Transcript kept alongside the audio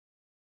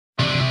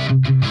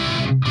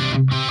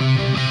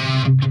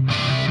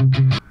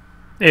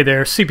Hey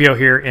there, CPO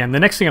here, and the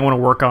next thing I want to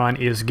work on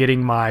is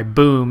getting my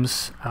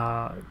booms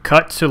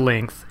cut to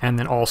length and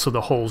then also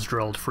the holes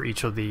drilled for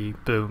each of the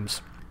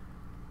booms.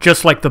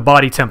 Just like the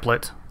body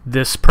template,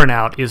 this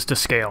printout is to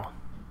scale.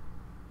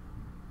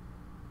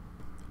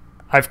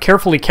 I've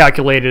carefully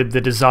calculated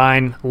the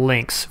design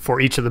lengths for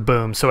each of the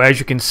booms, so as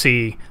you can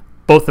see,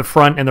 both the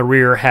front and the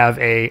rear have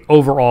a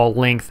overall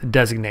length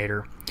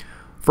designator.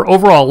 For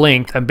overall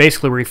length, I'm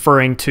basically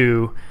referring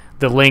to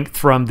the length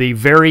from the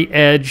very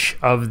edge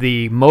of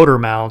the motor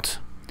mount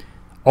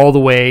all the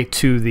way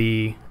to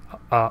the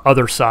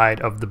other side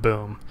of the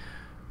boom.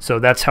 So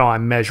that's how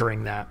I'm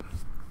measuring that.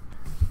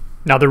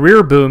 Now the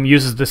rear boom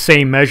uses the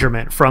same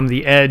measurement from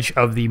the edge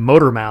of the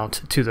motor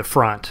mount to the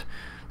front.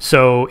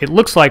 So it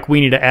looks like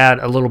we need to add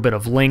a little bit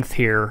of length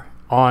here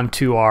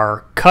onto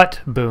our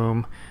cut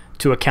boom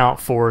to account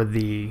for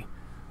the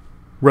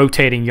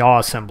rotating yaw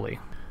assembly.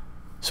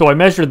 So I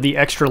measured the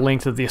extra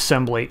length of the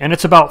assembly, and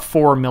it's about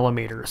 4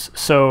 millimeters.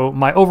 So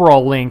my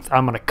overall length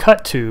I'm going to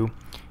cut to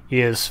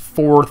is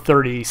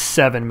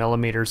 437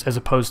 millimeters as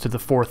opposed to the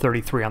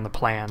 433 on the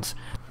plans.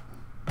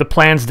 The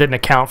plans didn't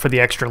account for the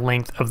extra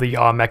length of the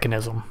yaw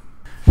mechanism.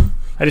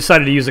 I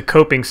decided to use a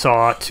coping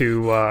saw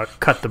to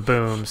cut the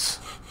booms,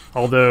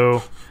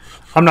 although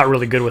I'm not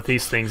really good with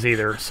these things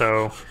either,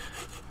 so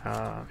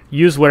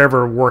use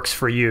whatever works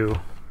for you,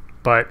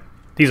 but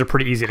these are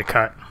pretty easy to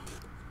cut.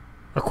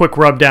 A quick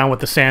rub down with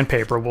the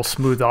sandpaper will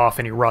smooth off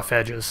any rough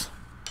edges.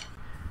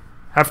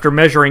 After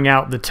measuring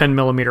out the 10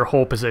 millimeter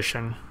hole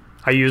position,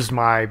 I used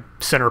my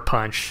center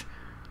punch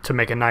to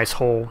make a nice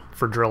hole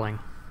for drilling.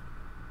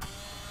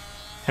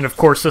 And of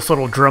course this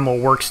little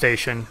Dremel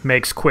workstation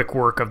makes quick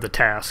work of the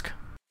task.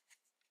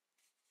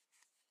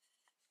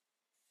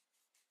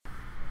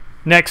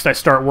 Next I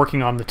start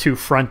working on the two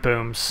front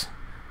booms.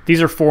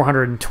 These are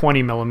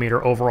 420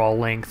 millimeter overall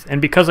length,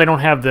 and because I don't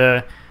have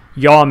the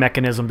yaw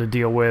mechanism to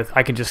deal with,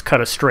 I can just cut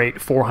a straight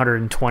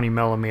 420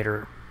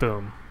 millimeter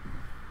boom.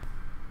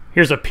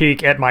 Here's a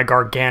peek at my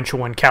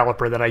gargantuan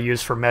caliper that I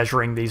use for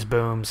measuring these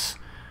booms.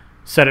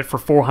 Set it for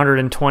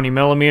 420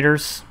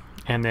 millimeters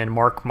and then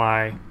mark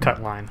my cut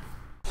line.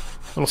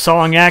 Little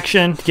sawing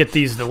action to get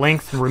these the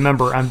length, and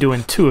remember I'm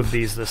doing 2 of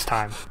these this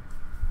time.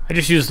 I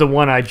just used the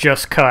one I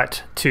just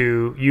cut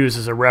to use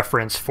as a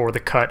reference for the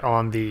cut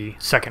on the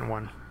second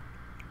one.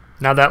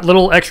 Now that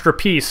little extra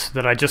piece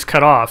that I just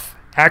cut off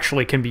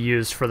actually can be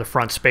used for the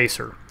front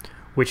spacer,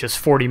 which is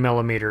 40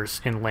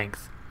 millimeters in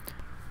length.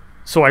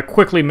 So I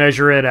quickly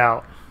measure it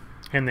out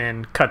and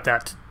then cut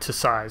that to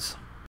size.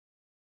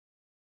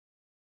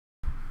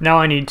 Now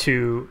I need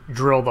to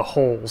drill the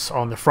holes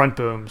on the front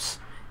booms,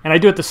 and I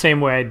do it the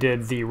same way I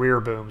did the rear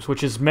booms,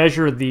 which is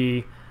measure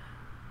the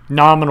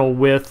nominal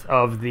width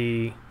of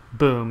the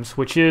booms,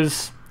 which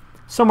is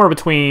somewhere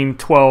between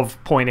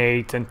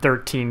 12.8 and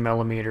 13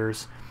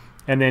 millimeters,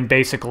 and then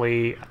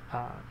basically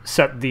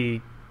set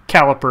the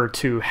caliper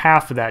to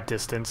half of that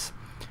distance.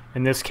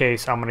 In this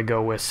case I'm going to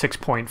go with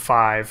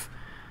 6.5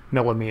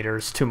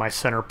 millimeters to my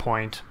center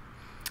point,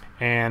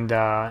 and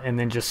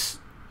then just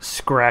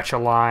scratch a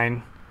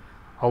line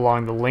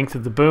along the length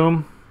of the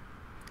boom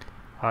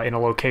in a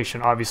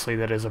location obviously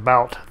that is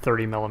about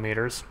 30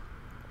 millimeters.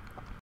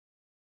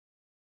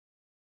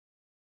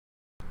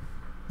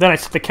 Then I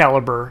set the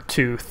caliber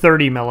to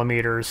 30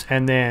 millimeters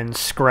and then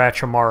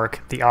scratch a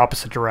mark the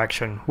opposite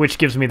direction, which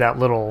gives me that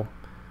little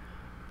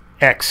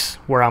X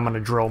where I'm going to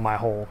drill my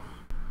hole.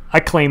 I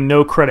claim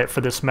no credit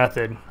for this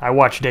method. I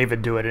watched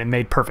David do it and it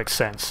made perfect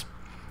sense.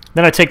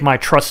 Then I take my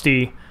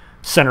trusty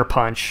center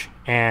punch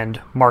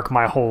and mark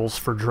my holes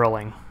for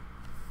drilling.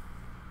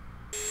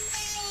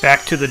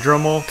 Back to the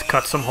Dremel to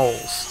cut some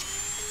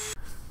holes.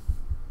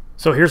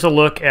 So here's a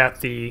look at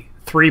the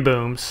 3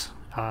 booms,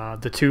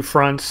 the 2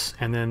 fronts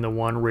and then the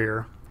 1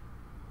 rear,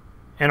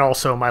 and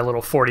also my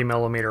little 40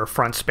 millimeter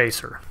front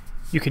spacer.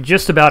 You can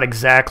just about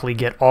exactly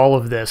get all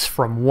of this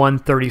from one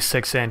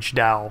 36-inch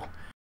dowel.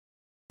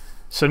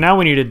 So now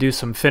we need to do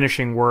some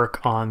finishing work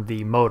on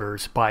the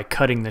motors by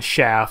cutting the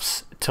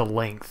shafts to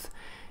length.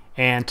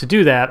 And to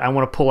do that, I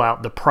want to pull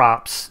out the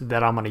props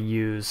that I'm going to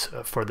use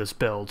for this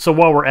build. So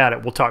while we're at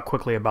it, we'll talk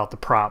quickly about the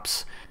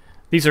props.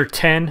 These are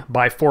 10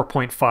 by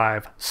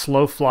 4.5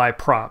 slow fly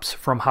props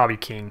from Hobby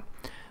King.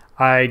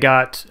 I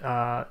got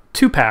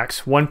 2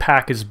 packs. One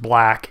pack is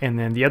black and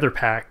then the other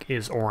pack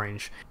is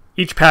orange.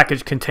 Each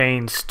package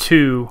contains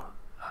 2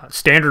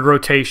 standard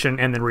rotation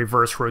and then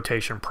reverse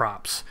rotation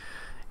props,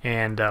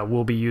 and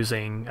we'll be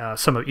using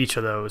some of each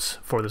of those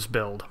for this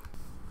build.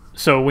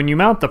 So when you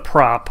mount the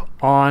prop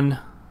on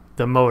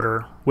the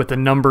motor with the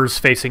numbers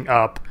facing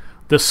up,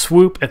 the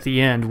swoop at the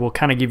end will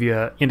kind of give you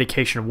an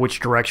indication of which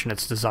direction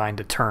it's designed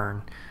to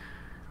turn.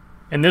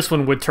 And this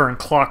one would turn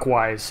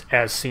clockwise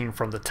as seen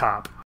from the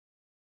top.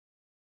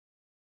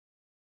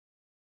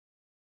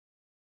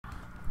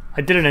 I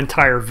did an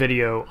entire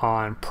video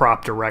on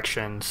prop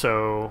direction,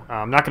 so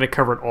I'm not going to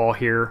cover it all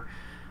here,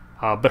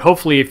 but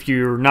hopefully if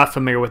you're not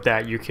familiar with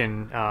that, you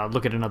can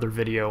look at another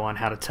video on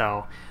how to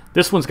tell.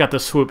 This one's got the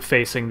swoop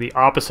facing the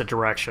opposite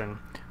direction,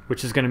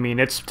 which is going to mean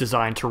it's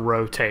designed to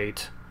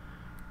rotate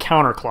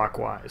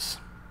counterclockwise.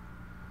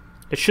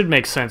 It should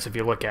make sense if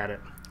you look at it.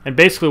 And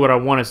basically what I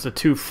want is the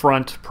two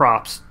front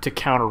props to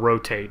counter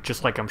rotate,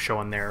 just like I'm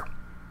showing there.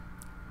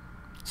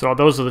 So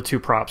those are the two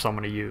props I'm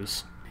going to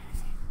use.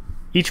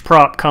 Each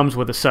prop comes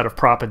with a set of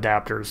prop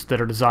adapters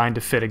that are designed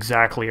to fit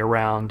exactly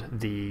around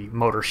the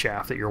motor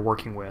shaft that you're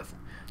working with.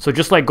 So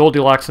just like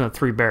Goldilocks and the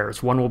Three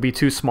Bears, one will be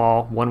too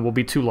small, one will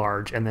be too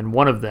large, and then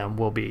one of them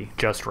will be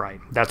just right.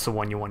 That's the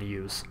one you want to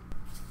use.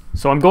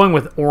 So I'm going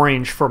with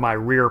orange for my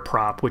rear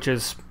prop, which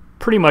is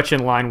pretty much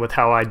in line with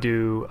how I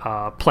do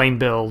plane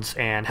builds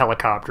and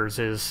helicopters,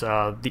 is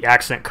the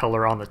accent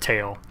color on the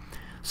tail.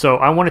 So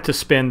I want it to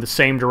spin the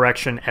same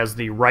direction as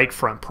the right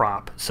front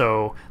prop.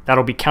 So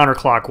that'll be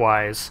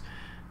counterclockwise.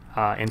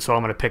 And so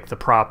I'm going to pick the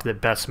prop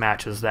that best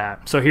matches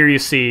that. So here you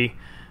see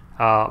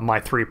my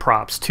three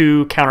props,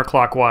 two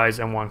counterclockwise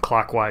and one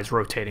clockwise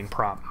rotating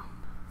prop.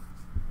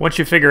 Once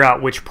you figure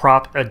out which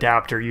prop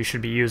adapter you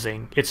should be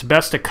using, it's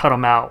best to cut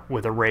them out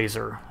with a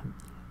razor,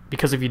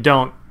 because if you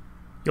don't,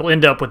 you'll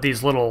end up with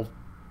these little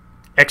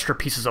extra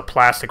pieces of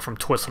plastic from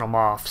twisting them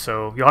off.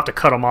 So you'll have to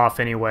cut them off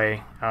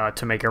anyway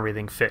to make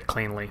everything fit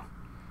cleanly.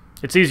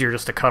 It's easier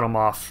just to cut them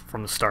off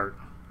from the start.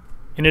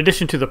 In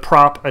addition to the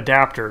prop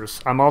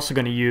adapters, I'm also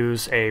going to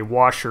use a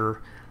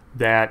washer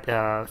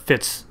that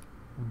fits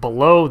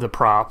below the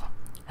prop,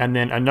 and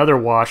then another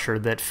washer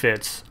that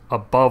fits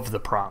above the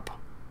prop.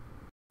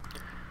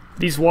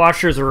 These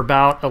washers are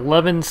about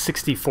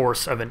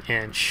 11/64 of an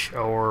inch,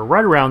 or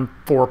right around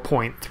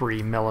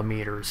 4.3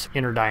 millimeters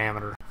inner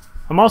diameter.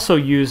 I'm also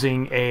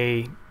using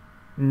a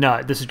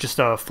nut. This is just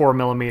a 4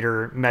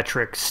 millimeter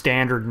metric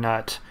standard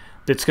nut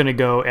that's going to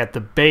go at the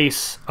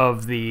base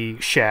of the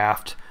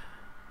shaft,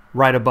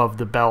 right above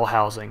the bell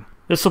housing.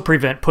 This will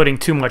prevent putting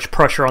too much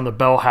pressure on the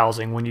bell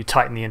housing when you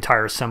tighten the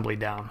entire assembly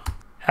down.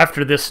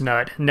 After this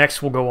nut,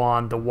 next will go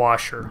on the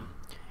washer,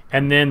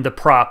 and then the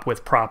prop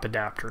with prop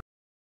adapter.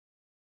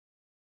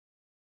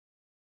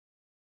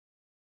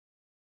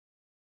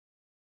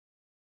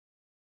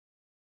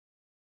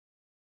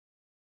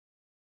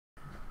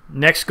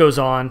 Next goes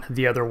on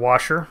the other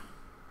washer,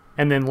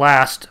 and then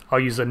last I'll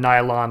use a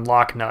nylon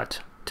lock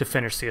nut to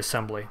finish the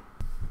assembly.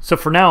 So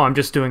for now I'm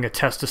just doing a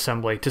test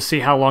assembly to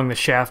see how long the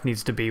shaft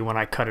needs to be when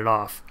I cut it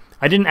off.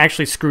 I didn't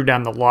actually screw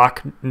down the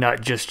lock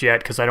nut just yet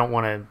because I don't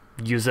want to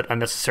use it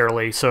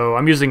unnecessarily, so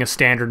I'm using a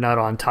standard nut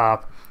on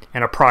top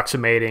and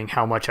approximating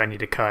how much I need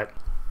to cut.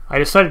 I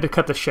decided to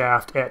cut the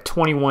shaft at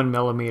 21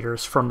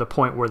 millimeters from the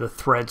point where the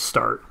threads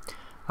start.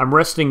 I'm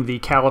resting the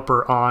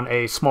caliper on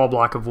a small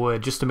block of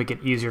wood just to make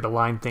it easier to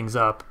line things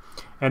up,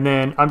 and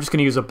then I'm just going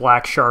to use a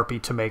black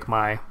Sharpie to make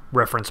my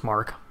reference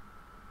mark.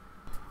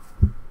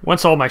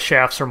 Once all my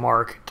shafts are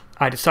marked,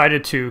 I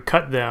decided to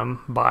cut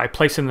them by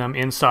placing them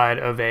inside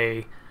of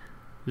a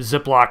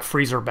Ziploc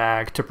freezer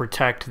bag to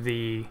protect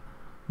the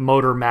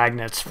motor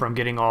magnets from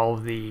getting all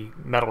of the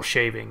metal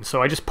shavings.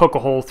 So I just poke a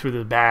hole through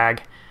the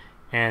bag,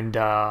 and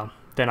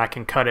then I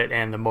can cut it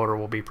and the motor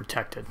will be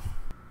protected.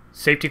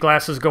 Safety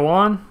glasses go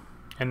on,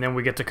 and then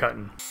we get to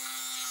cutting.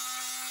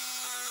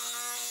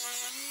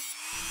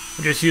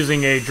 I'm just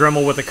using a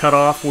Dremel with a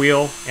cutoff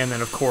wheel, and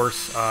then of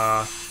course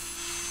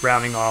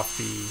rounding off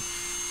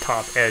the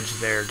top edge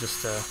there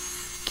just to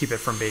keep it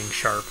from being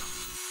sharp.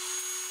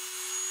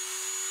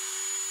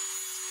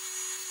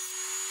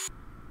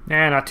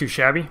 Not too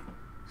shabby.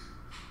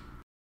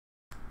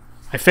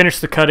 I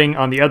finished the cutting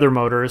on the other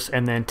motors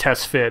and then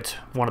test fit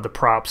one of the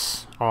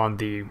props on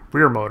the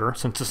rear motor,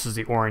 since this is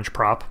the orange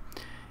prop,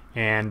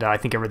 and I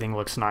think everything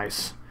looks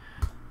nice.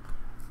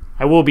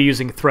 I will be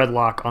using thread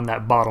lock on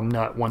that bottom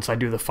nut once I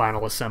do the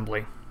final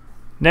assembly.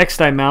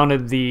 Next, I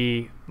mounted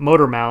the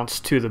motor mounts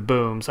to the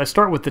booms. I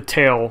start with the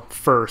tail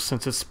first,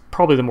 since it's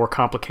probably the more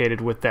complicated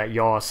with that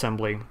yaw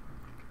assembly.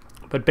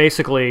 But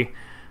basically,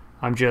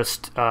 I'm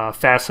just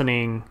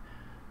fastening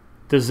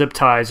the zip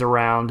ties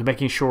around,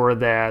 making sure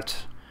that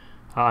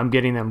I'm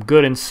getting them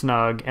good and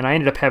snug. And I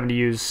ended up having to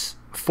use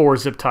 4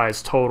 zip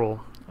ties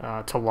total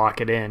to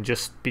lock it in,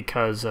 just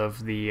because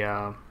of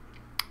the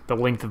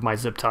length of my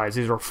zip ties.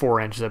 These are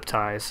 4-inch zip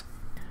ties.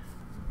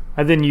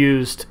 I then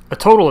used a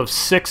total of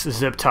 6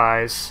 zip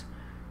ties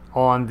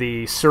on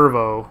the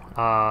servo,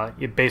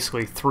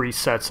 basically 3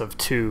 sets of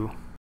 2.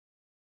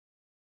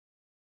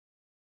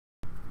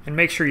 And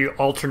make sure you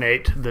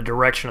alternate the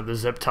direction of the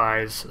zip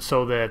ties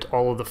so that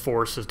all of the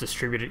force is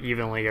distributed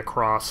evenly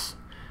across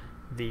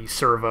the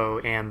servo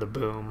and the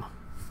boom.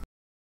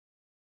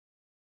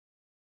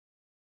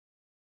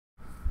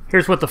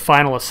 Here's what the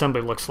final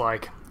assembly looks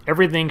like.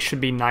 Everything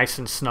should be nice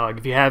and snug.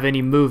 If you have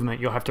any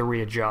movement, you'll have to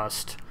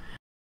readjust.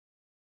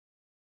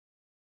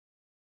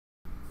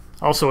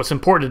 Also, it's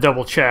important to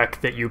double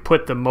check that you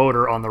put the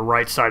motor on the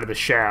right side of the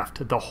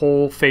shaft. The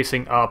hole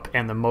facing up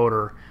and the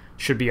motor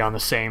should be on the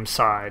same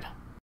side.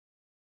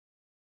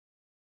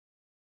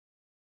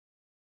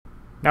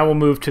 Now we'll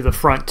move to the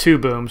front 2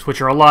 booms,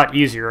 which are a lot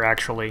easier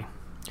actually.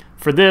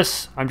 For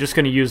this, I'm just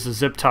going to use the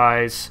zip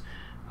ties,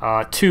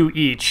 2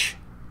 each,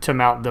 to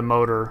mount the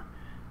motor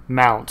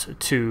mount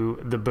to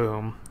the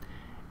boom.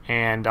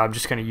 And I'm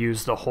just going to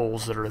use the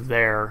holes that are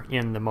there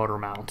in the motor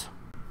mount.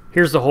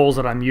 Here's the holes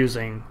that I'm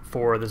using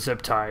for the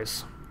zip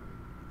ties.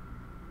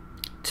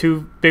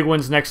 two big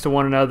ones next to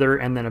one another,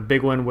 and then a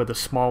big one with a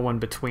small one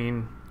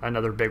between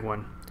another big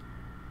one,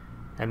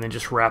 and then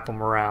just wrap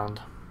them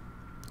around.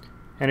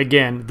 And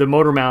again, the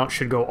motor mount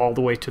should go all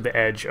the way to the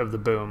edge of the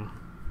boom.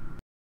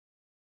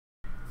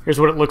 Here's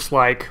what it looks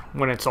like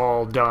when it's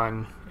all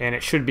done, and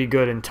it should be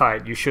good and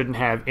tight. You shouldn't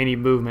have any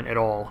movement at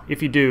all.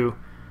 If you do,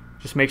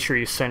 just make sure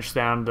you cinch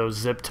down those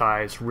zip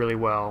ties really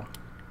well.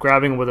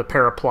 Grabbing with a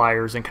pair of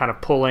pliers and kind of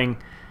pulling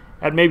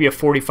at maybe a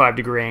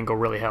 45-degree angle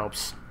really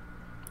helps.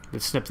 Then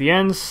snip the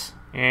ends,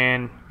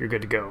 and you're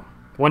good to go.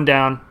 One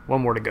down,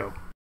 one more to go.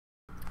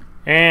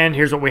 And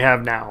here's what we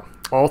have now.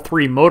 All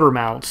three motor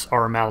mounts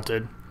are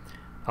mounted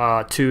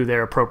to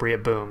their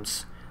appropriate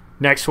booms.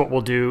 Next, what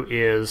we'll do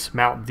is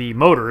mount the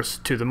motors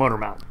to the motor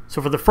mount.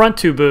 So for the front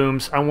two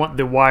booms, I want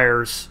the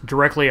wires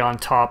directly on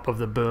top of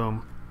the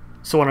boom.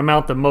 So when I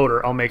mount the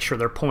motor, I'll make sure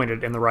they're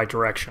pointed in the right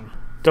direction.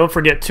 Don't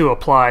forget to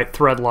apply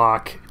thread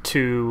lock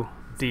to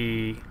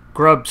the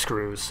grub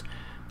screws.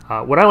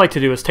 What I like to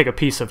do is take a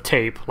piece of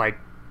tape, like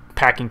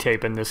packing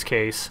tape in this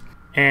case,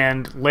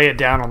 and lay it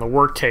down on the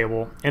work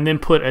table, and then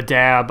put a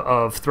dab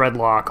of thread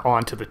lock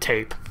onto the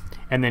tape,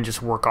 and then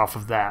just work off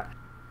of that.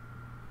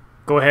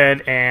 Go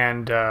ahead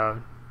and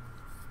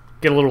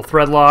get a little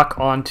thread lock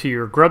onto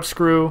your grub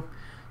screw,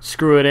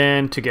 screw it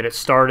in to get it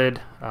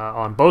started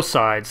on both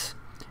sides,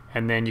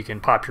 and then you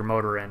can pop your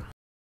motor in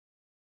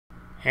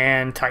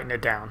and tighten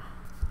it down.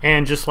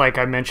 And just like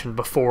I mentioned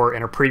before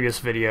in a previous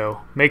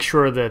video, make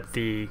sure that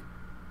the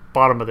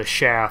bottom of the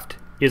shaft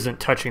isn't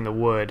touching the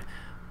wood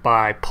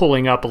by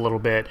pulling up a little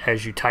bit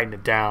as you tighten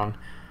it down.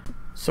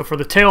 So for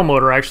the tail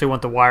motor, I actually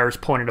want the wires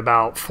pointed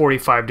about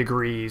 45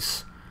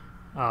 degrees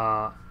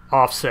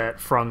offset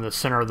from the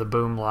center of the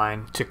boom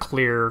line to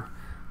clear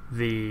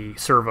the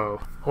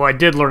servo. Well, I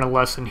did learn a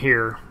lesson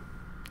here.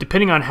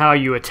 Depending on how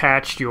you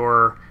attach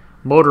your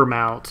motor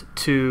mount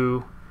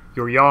to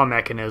your yaw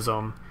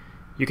mechanism,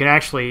 you can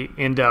actually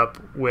end up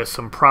with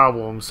some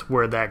problems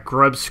where that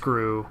grub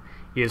screw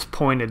is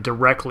pointed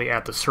directly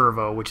at the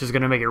servo, which is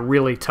going to make it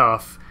really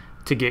tough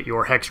to get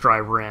your hex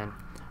driver in.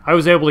 I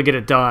was able to get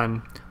it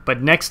done,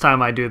 but next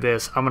time I do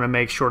this, I'm going to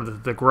make sure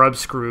that the grub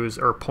screws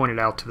are pointed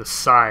out to the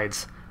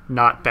sides,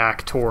 not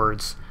back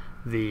towards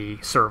the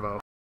servo.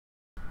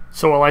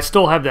 So while I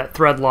still have that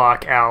thread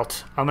lock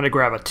out, I'm going to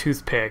grab a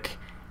toothpick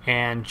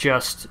and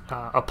just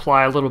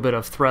apply a little bit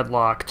of thread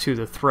lock to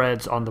the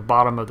threads on the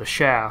bottom of the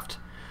shaft,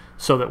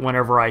 so that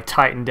whenever I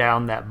tighten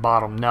down that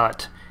bottom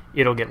nut,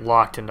 it'll get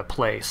locked into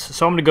place.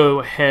 So I'm going to go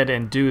ahead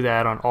and do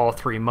that on all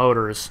three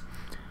motors,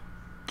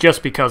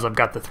 just because I've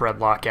got the thread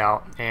lock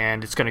out,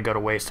 and it's going to go to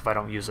waste if I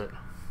don't use it.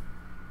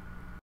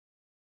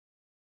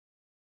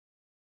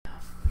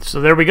 So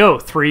there we go,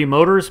 3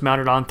 motors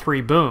mounted on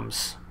 3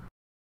 booms.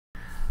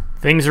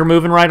 Things are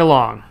moving right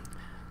along.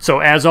 So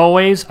as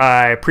always,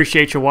 I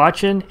appreciate you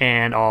watching,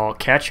 and I'll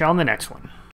catch you on the next one.